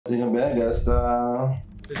Taking back that style.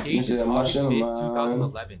 The date is August 5th,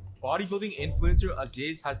 2011. Bodybuilding influencer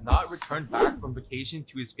Zyzz has not returned back from vacation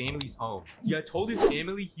to his family's home. He had told his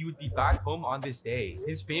family he would be back home on this day.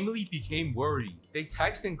 His family became worried. They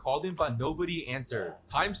texted and called him, but nobody answered.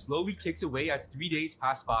 Time slowly ticks away as 3 days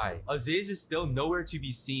pass by. Zyzz is still nowhere to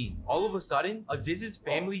be seen. All of a sudden, Zyzz's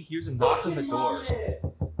family hears a knock on the door.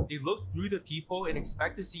 They look through the peephole and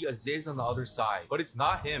expect to see Zyzz on the other side, but it's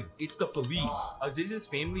not him. It's the police. Zyzz's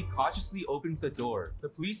family cautiously opens the door. The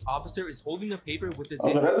police officer is holding a paper with the Zyzz.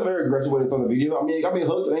 Okay, that's a very aggressive way to start the video. I mean, it got me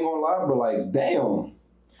hooked, I ain't gonna lie, but like, damn.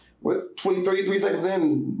 What, 33 seconds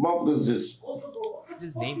in, motherfuckers just...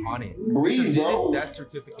 His name on it. Breathe, it's Zyz's bro. death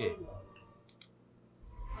certificate.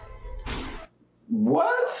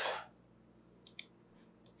 What?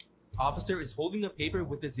 Officer is holding a paper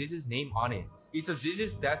with the Zyz's name on it. It's a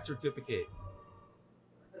Zyz's death certificate.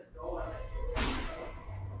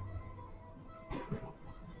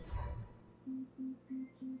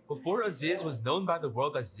 Before Zyzz was known by the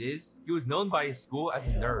world as Zyzz, he was known by his school as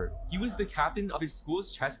a nerd. He was the captain of his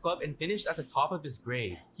school's chess club and finished at the top of his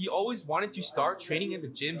grade. He always wanted to start training in the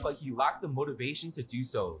gym, but he lacked the motivation to do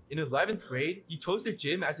so. In 11th grade, he chose the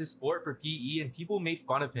gym as his sport for PE and people made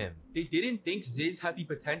fun of him. They didn't think Zyzz had the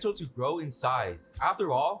potential to grow in size.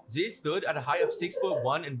 After all, Zyzz stood at a height of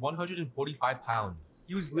 6'1" and 145 pounds.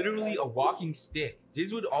 He was literally a walking stick.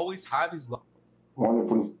 Zyzz would always have his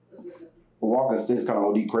walking stick's kind of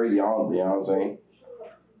OD crazy, honestly, you know what I'm saying?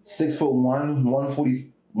 6'1",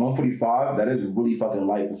 145, that is really fucking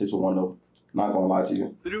light for 6'1" though. Not gonna lie to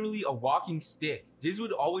you. Literally a walking stick. Zyzz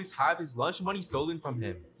would always have his lunch money stolen from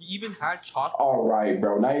him. He even had chocolate. All right,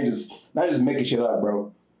 bro. Now you just making shit up,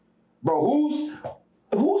 bro. Bro,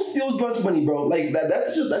 who steals lunch money, bro? Like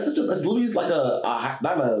that's literally like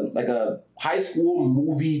a high school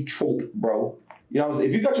movie trope, bro. You know what I'm saying?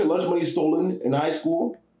 If you got your lunch money stolen in high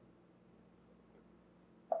school,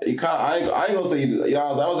 you can't. I ain't gonna say you know. I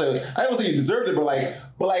ain't gonna say you deserved it, but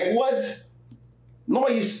like what?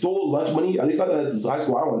 Nobody stole lunch money. At least not at the high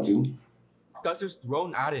school I went to. Gutters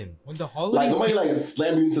thrown at him when the holidays. Like nobody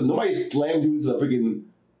slammed you into the freaking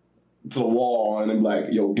to the wall and then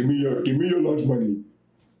like, yo, give me your lunch money.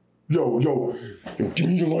 Yo, give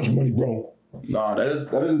me your lunch money, bro. Nah, that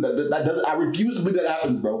doesn't. I refuse to believe that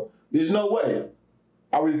happens, bro. There's no way.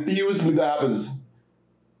 I refuse to believe that happens.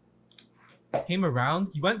 Came around,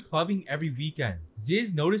 he went clubbing every weekend.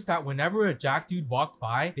 Zyzz noticed that whenever a jack dude walked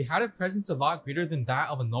by, they had a presence a lot greater than that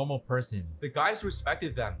of a normal person. The guys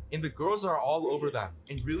respected them, and the girls are all over them.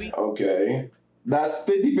 And really? Okay. That's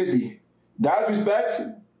 50-50. Guys respect,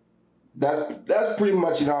 that's pretty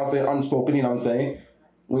much, you know what I'm saying, unspoken, you know what I'm saying?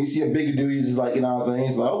 When you see a bigger dude, he's just like, you know what I'm saying?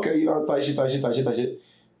 He's like, okay, you know, it's tight shit.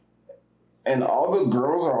 And all the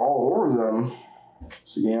girls are all over them.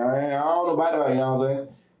 So yeah, I don't know about that, you know what I'm saying?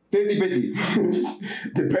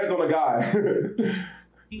 50-50. Depends on the guy.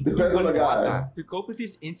 Depends on the guy. To cope with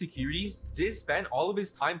his insecurities, Zyzz spent all of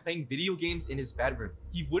his time playing video games in his bedroom.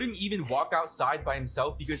 He wouldn't even walk outside by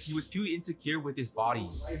himself because he was too insecure with his body.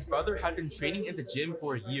 His brother had been training in the gym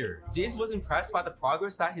for a year. Zyzz was impressed by the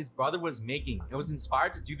progress that his brother was making and was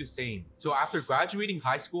inspired to do the same. So after graduating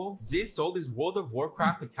high school, Zyzz sold his World of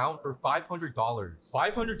Warcraft account for $500.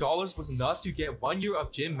 $500 was enough to get 1 year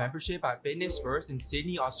of gym membership at Fitness First in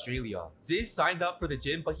Sydney, Australia. Zyzz signed up for the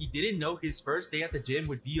gym, but he didn't know his first day at the gym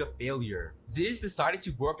would be a failure. Zyzz decided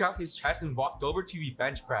to work out his chest and walked over to the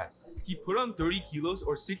bench press. He put on 30 kilos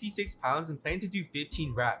or 66 pounds and planned to do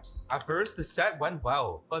 15 reps. At first, the set went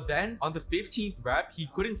well, but then on the 15th rep, he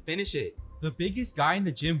couldn't finish it. The biggest guy in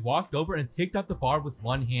the gym walked over and picked up the bar with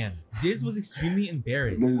one hand. Zyzz was extremely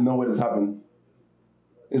embarrassed. There's no way this happened.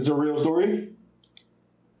 It's a real story?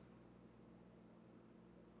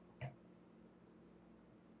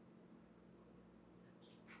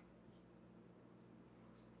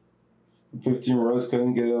 $15 reps,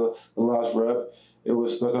 couldn't get the last rep. It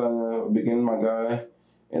was stuck on the beginning, my guy.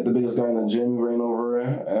 And the biggest guy in the gym ran over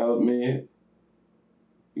and helped me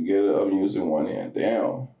get it up using one hand.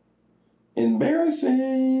 Damn.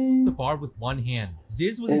 Embarrassing. The bar with one hand.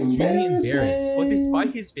 Zyzz was extremely embarrassed, but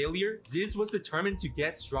despite his failure, Zyzz was determined to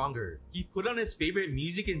get stronger. He put on his favorite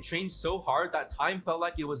music and trained so hard that time felt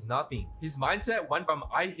like it was nothing. His mindset went from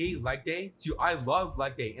I hate leg day to I love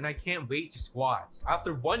leg day and I can't wait to squat.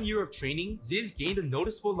 After 1 year of training, Zyzz gained a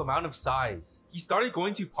noticeable amount of size. He started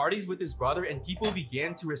going to parties with his brother and people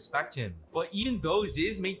began to respect him. But even though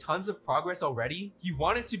Zyzz made tons of progress already, he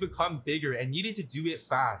wanted to become bigger and needed to do it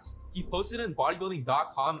fast. He posted on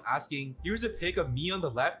bodybuilding.com asking, "Here's a pic of me on the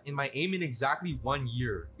left and my aim in exactly 1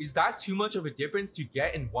 year. Is that too much of a difference to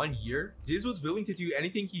get in 1 year?" Zyzz was willing to do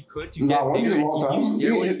anything he could to get bigger, and he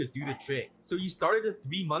knew steroids could do the trick. So he started a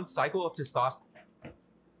 3-month cycle of testosterone.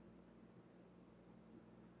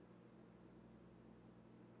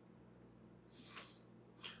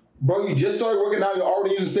 Bro, you just started working out, you're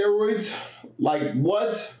already using steroids? Like,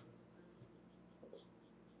 what?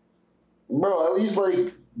 Bro, at least,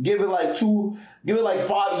 like, give it like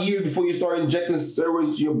 5 years before you start injecting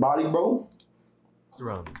steroids to your body, bro.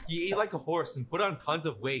 He ate like a horse and put on tons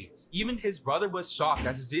of weight. Even his brother was shocked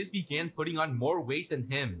as Zyzz began putting on more weight than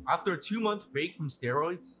him. After a 2-month break from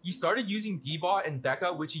steroids, he started using D-Bot and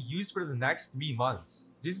Deca, which he used for the next 3 months.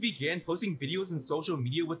 Zyzz began posting videos on social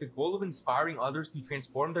media with the goal of inspiring others to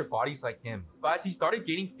transform their bodies like him. But as he started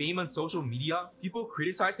gaining fame on social media, people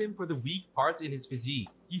criticized him for the weak parts in his physique.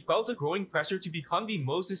 He felt a growing pressure to become the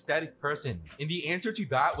most aesthetic person, and the answer to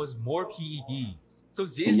that was more PEDs. So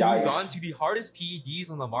Zyzz moved on to the hardest PEDs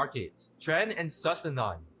on the market, Tren and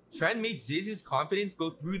Sustanon. Tren made Zyzz's confidence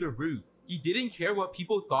go through the roof. He didn't care what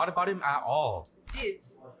people thought about him at all.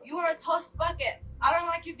 Zyzz, you are a tossed bucket. I don't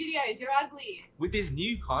like your videos, you're ugly. With his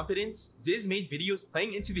new confidence, Zyzz made videos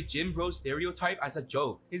playing into the gym bro stereotype as a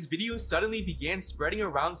joke. His videos suddenly began spreading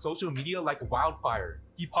around social media like wildfire.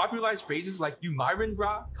 He popularized phrases like, "You Myron,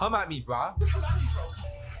 brah? Come at me, brah." Come at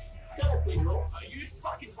me, bro. Are you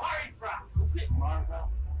fucking Myron, brah?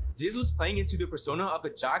 Zyzz was playing into the persona of the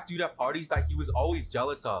jack dude at parties that he was always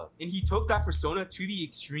jealous of, and he took that persona to the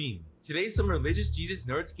extreme. Today, some religious Jesus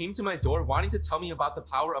nerds came to my door wanting to tell me about the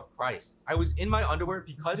power of Christ. I was in my underwear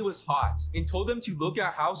because it was hot, and told them to look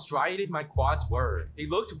at how striated my quads were. They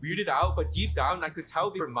looked weirded out, but deep down I could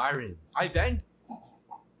tell they were Myron. I then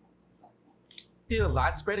did a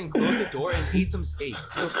lat spread and closed the door and ate some steak.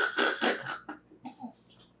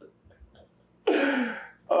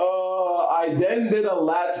 I then did a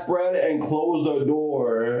lat spread and closed the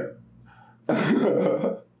door.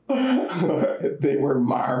 They were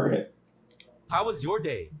Myron. How was your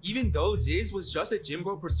day? Even though Zyzz was just a gym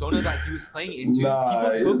bro persona that he was playing into,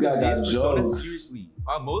 people took the Zyzz persona seriously.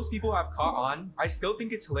 While most people have caught on, I still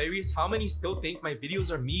think it's hilarious how many still think my videos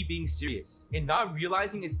are me being serious and not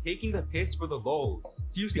realizing it's taking the piss for the lols.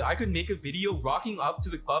 Seriously, I could make a video rocking up to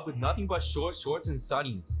the club with nothing but short shorts and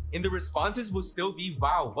sunnies, and the responses will still be,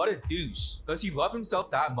 "Wow, what a douche. Does he love himself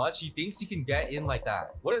that much he thinks he can get in like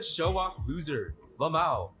that? What a show-off loser."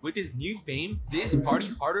 Lamau. With his new fame, Zyzz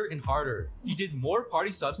partied harder and harder. He did more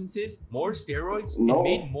party substances, more steroids, and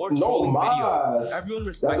made more trolling videos. Everyone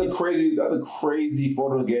respected That's a crazy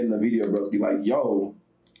photo to get in the video, bro. Be like, yo.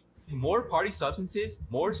 More party substances,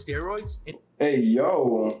 more steroids, and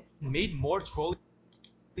made more trolling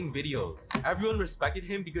videos. Everyone respected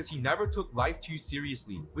him because he never took life too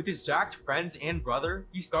seriously. With his jacked friends and brother,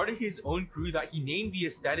 he started his own crew that he named the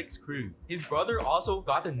Aesthetics Crew. His brother also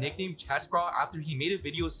got the nickname Chest Bra after he made a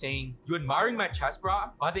video saying, "You admiring my chest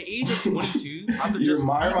bra?" By the age of 22, after just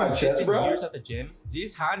 3 consistent years at the gym,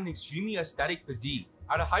 Zyzz had an extremely aesthetic physique.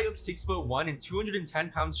 At a height of 6'1" and 210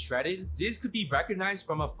 pounds shredded, Zyzz could be recognized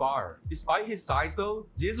from afar. Despite his size though,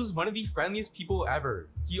 Zyzz was one of the friendliest people ever.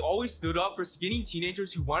 He always stood up for skinny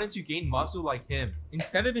teenagers who wanted to gain muscle like him.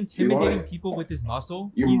 Instead of intimidating people with his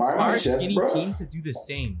muscle, he inspired skinny teens to do the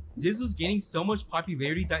same. Zyzz was gaining so much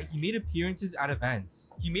popularity that he made appearances at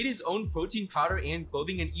events. He made his own protein powder and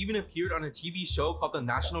clothing and even appeared on a TV show called The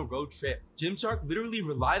National Road Trip. Gymshark literally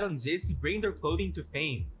relied on Zyzz to bring their clothing to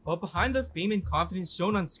fame. But behind the fame and confidence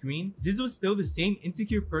shown on screen, Zyzz was still the same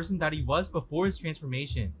insecure person that he was before his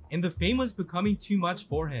transformation, and the fame was becoming too much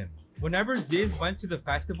for him. Whenever Zyzz went to the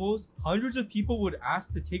festivals, hundreds of people would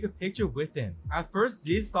ask to take a picture with him. At first,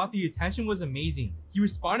 Zyzz thought the attention was amazing. He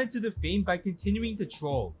responded to the fame by continuing to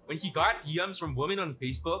troll. When he got DMs from women on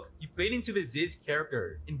Facebook, he played into the Zyzz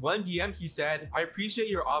character. In one DM, he said, "I appreciate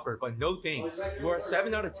your offer, but no thanks. You are a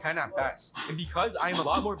 7 out of 10 at best. And because I am a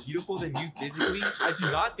lot more beautiful than you physically, I do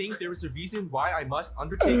not think there is a reason why I must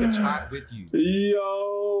undertake a chat with you."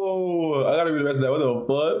 Yo, I gotta read the rest of that. What the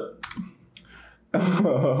fuck?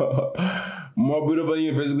 More beautiful than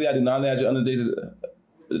you physically, I do not actually undertake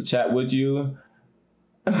to chat with you.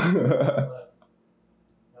 I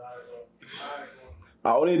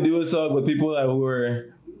only do it so with people that who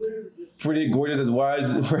are pretty gorgeous as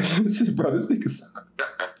wives. Bro, this thing is.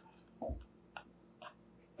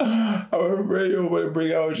 I'm afraid you would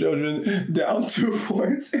bring our children down 2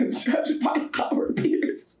 points and judge by our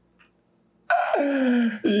peers.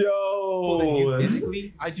 Yo,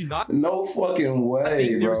 physically, I do not. No fucking way, I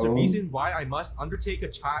think bro. there's a reason why I must undertake a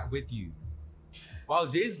chat with you. While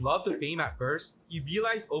Zyzz loved the fame at first, he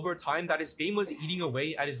realized over time that his fame was eating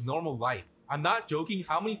away at his normal life. I'm not joking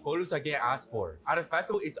how many photos I get asked for. At a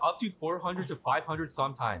festival, it's up to 400 to 500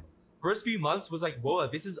 sometimes. First few months was like, whoa,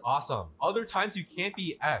 this is awesome. Other times you can't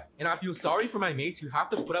be F, and I feel sorry for my mates who have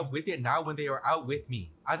to put up with it now when they are out with me.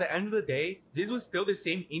 At the end of the day, Zyzz was still the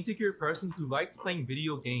same insecure person who liked playing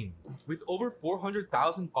video games. With over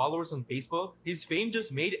 400,000 followers on Facebook, his fame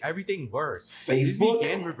just made everything worse. Facebook? Zyzz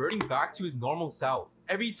began reverting back to his normal self.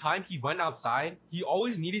 Every time he went outside, he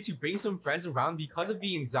always needed to bring some friends around because of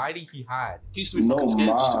the anxiety he had. He used to be fucking scared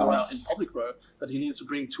just to go out in mas. public, bro. That he needed to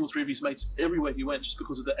bring 2 or 3 of his mates everywhere he went just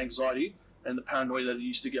because of the anxiety and the paranoia that he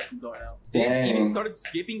used to get from going out. Zyzz even Dang. started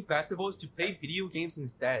skipping festivals to play video games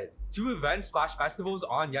instead. 2 events/festivals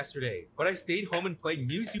on yesterday, but I stayed home and played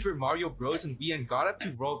New Super Mario Bros. And Wii and got up to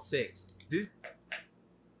World 6. Zyzz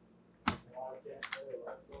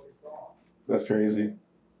That's crazy.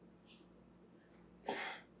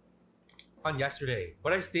 on yesterday,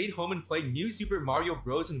 but I stayed home and played New Super Mario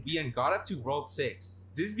Bros. And Wii and got up to World 6.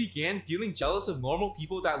 Zyzz began feeling jealous of normal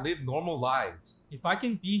people that live normal lives. If I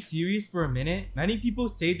can be serious for a minute, many people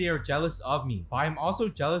say they are jealous of me, but I'm also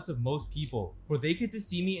jealous of most people, for they get to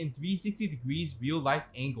see me in 360 degrees real life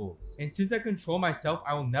angles. And since I control myself,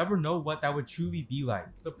 I will never know what that would truly be like.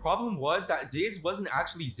 The problem was that Zyzz wasn't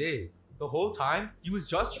actually Zyzz. The whole time, he was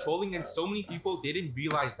just trolling and so many people didn't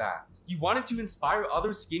realize that. He wanted to inspire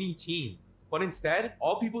other skinny teens. But instead,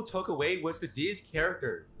 all people took away was the Zyzz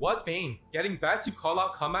character. What fame? Getting back to call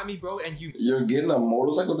out come at me bro and you You're getting a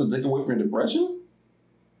motorcycle to take away from your depression?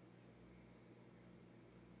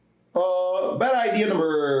 Bad idea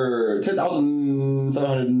number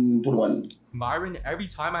 10,721. Myron every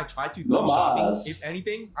time I tried to No go shopping. mas. If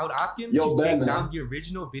anything, I would ask him Yo, to Ben. take down the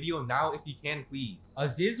original video now if he can please.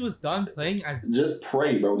 Zyzz was done playing as Just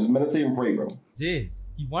pray, bro. Just meditate and pray, bro. Zyzz.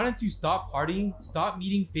 He wanted to stop partying, stop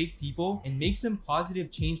meeting fake people, and make some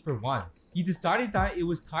positive change for once. He decided that it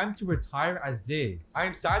was time to retire as Zyzz. I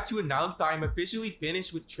am sad to announce that I am officially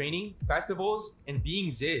finished with training, festivals, and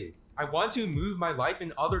being Zyzz. I want to move my life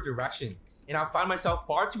in other directions, and I find myself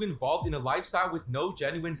far too involved in a lifestyle with no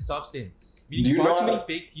genuine substance. Do Meeting you far know too many how-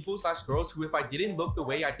 fake people/girls who, if I didn't look the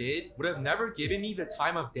way I did, would have never given me the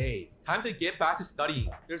time of day. Time to get back to studying.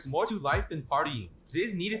 There's more to life than partying.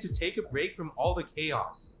 Zyzz needed to take a break from all the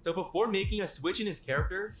chaos. So before making a switch in his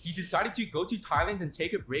character, he decided to go to Thailand and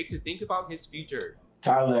take a break to think about his future.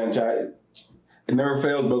 Thailand, chat. It never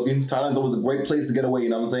fails, broski. Thailand's always a great place to get away, you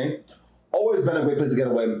know what I'm saying? Always been a great place to get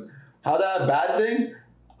away. How that a bad thing?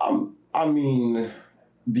 I mean,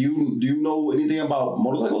 do you know anything about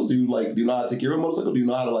motorcycles? Do you know how to take care of a motorcycle? Do you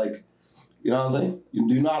know how to you know what I'm saying?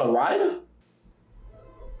 Do you know how to ride?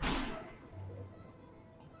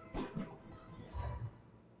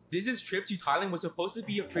 Zyzz's trip to Thailand was supposed to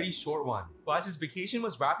be a pretty short one, but as his vacation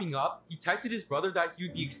was wrapping up, he texted his brother that he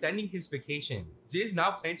would be extending his vacation. Zyzz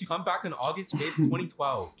now planned to come back on August 5th,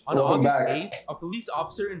 2012. On Welcome August back. 8th, a police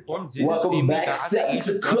officer informed Zyzz's Welcome family back, that at the age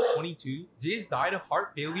Seth. of just 22, Zyzz died of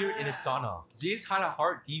heart failure in a sauna. Zyzz had a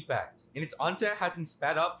heart defect, and its onset had been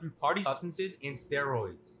sped up through party substances and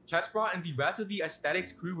steroids. Chesbra and the rest of the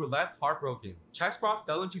aesthetics crew were left heartbroken. Chesbra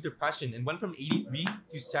fell into depression and went from 83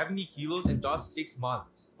 to 70 kilos in just 6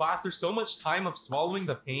 months. But after so much time of swallowing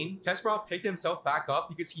the pain, Chesbra picked himself back up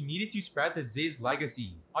because he needed to spread the Zyzz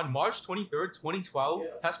legacy. On March 23rd, 2012,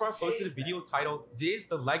 Chesbra posted a video titled Zyzz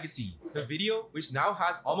the Legacy. The video, which now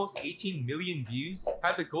has almost 18 million views,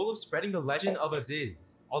 has the goal of spreading the legend of a Zyzz.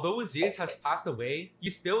 Although Zyzz has passed away, he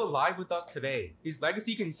is still alive with us today. His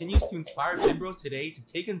legacy continues to inspire gym bros today to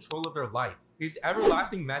take control of their life. His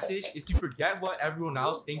everlasting message is to forget what everyone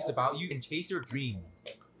else thinks about you and chase your dreams.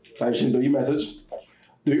 Type shit, do your message.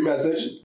 Do your message.